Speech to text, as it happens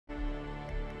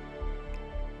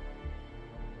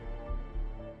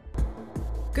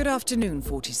Good afternoon,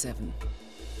 47.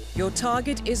 Your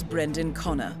target is Brendan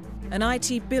Connor, an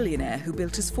IT billionaire who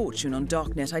built his fortune on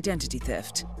darknet identity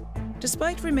theft.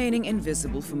 Despite remaining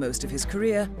invisible for most of his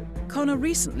career, Connor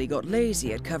recently got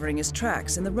lazy at covering his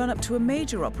tracks in the run-up to a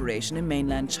major operation in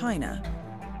mainland China.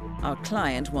 Our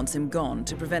client wants him gone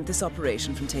to prevent this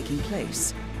operation from taking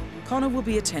place. Connor will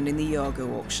be attending the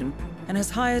Yargo auction and has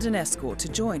hired an escort to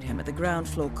join him at the ground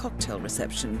floor cocktail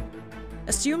reception.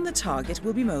 Assume the target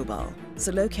will be mobile,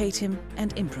 so locate him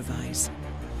and improvise.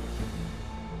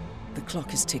 The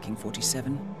clock is ticking,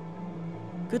 47.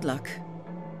 Good luck.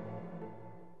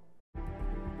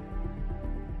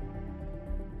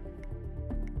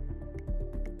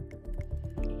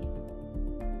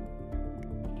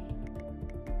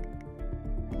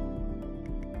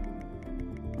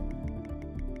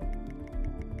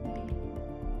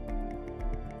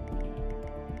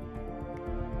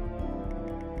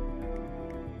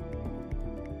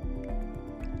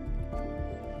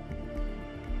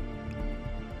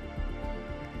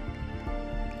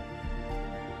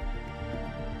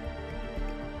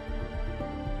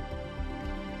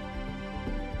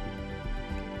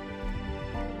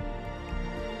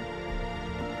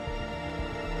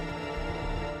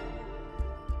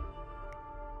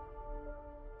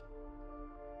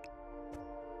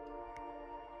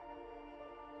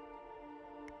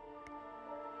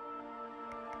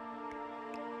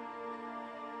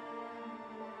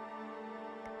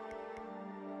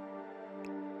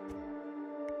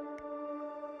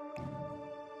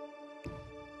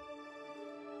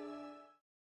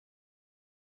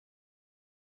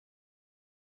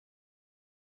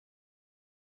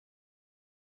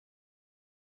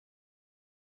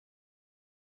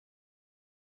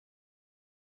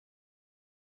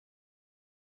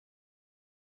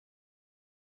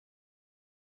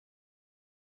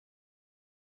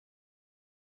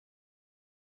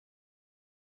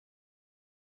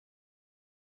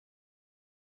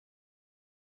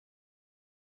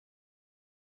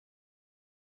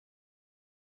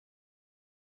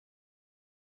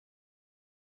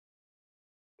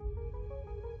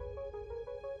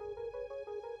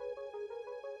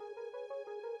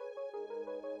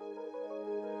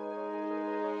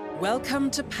 Welcome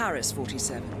to Paris,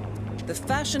 47. The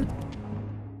fashion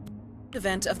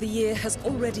event of the year has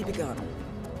already begun.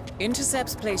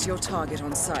 Intercepts place your target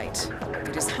on site.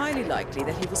 It is highly likely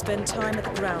that he will spend time at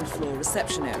the ground floor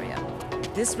reception area.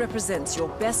 This represents your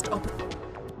best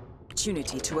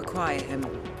opportunity to acquire him.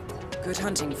 Good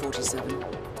hunting, 47.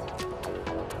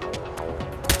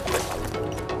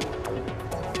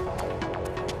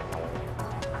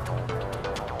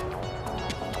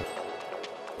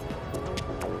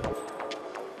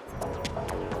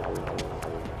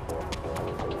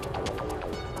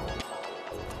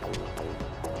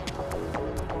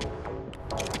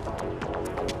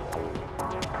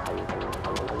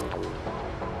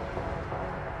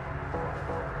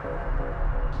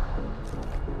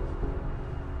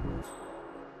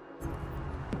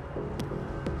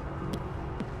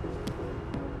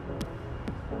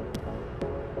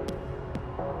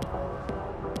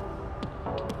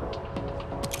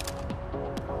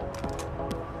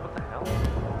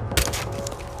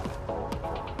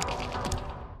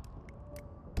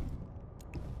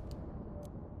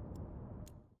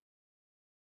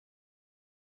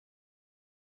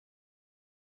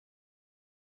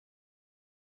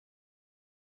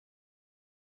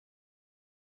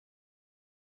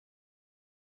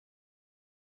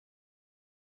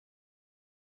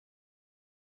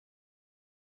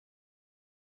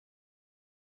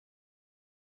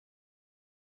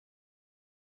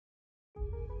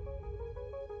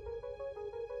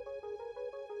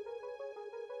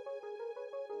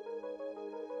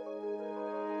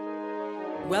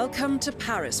 Welcome to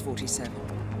Paris, 47.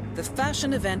 The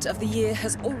fashion event of the year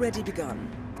has already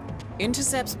begun.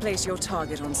 Intercepts place your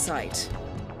target on site.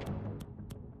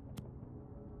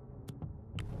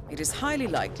 It is highly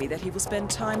likely that he will spend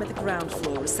time at the ground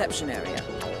floor reception area.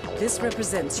 This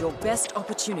represents your best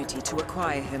opportunity to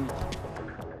acquire him.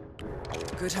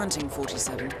 Good hunting,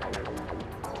 47.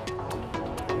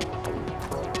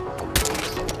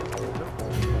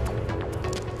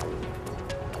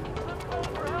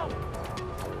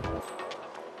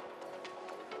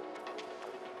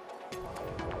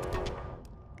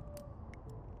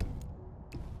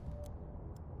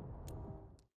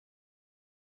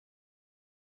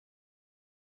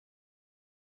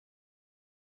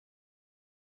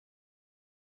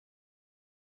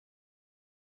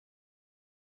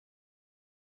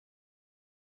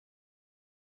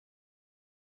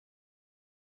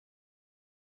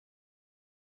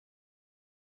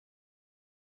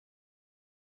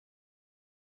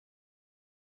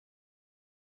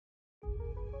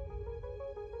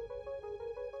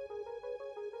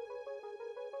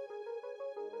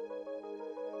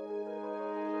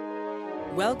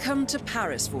 Welcome to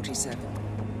Paris, 47.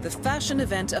 The fashion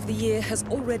event of the year has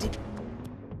already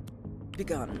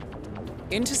begun.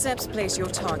 Intercepts place your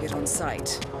target on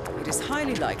site. It is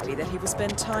highly likely that he will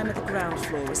spend time at the ground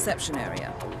floor reception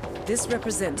area. This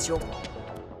represents your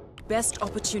best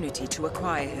opportunity to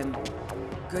acquire him.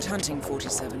 Good hunting,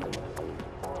 47.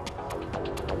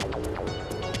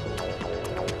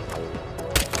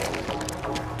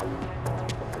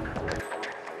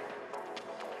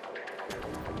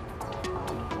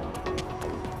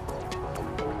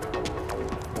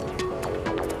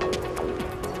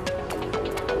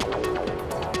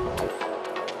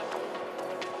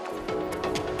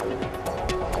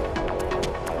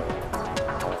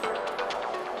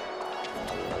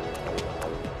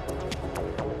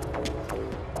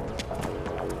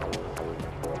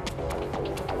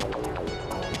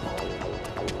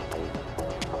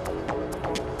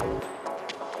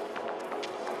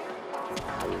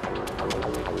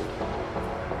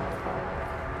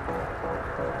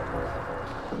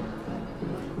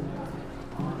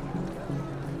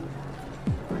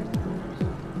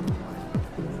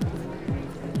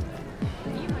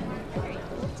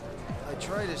 I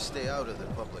try to stay out of the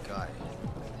public eye,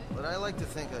 but I like to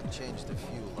think I've changed a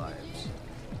few lives.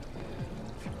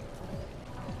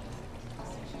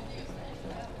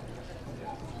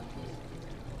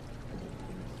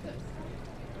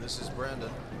 This is Brandon.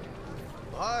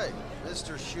 Hi,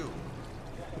 Mr. Shu.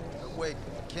 Wait,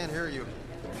 can't hear you.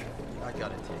 I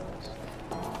gotta take this.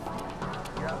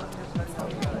 Yeah, I'm just heading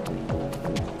outside.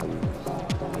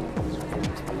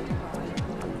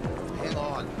 Hang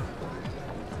on.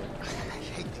 I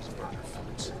hate these burger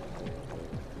foods.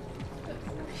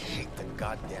 I hate the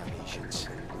goddamn Asians.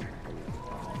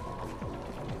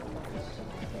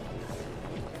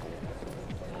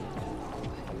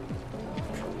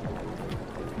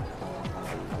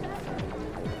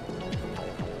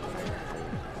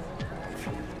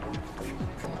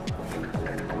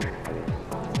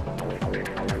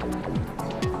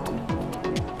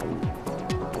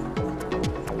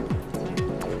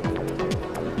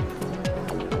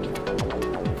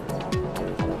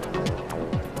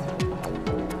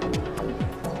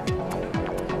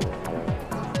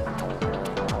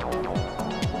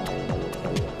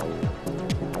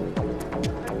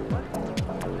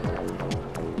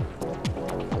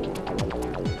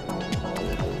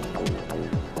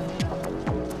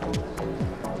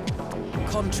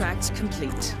 Contract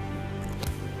complete.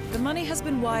 The money has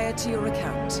been wired to your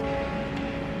account.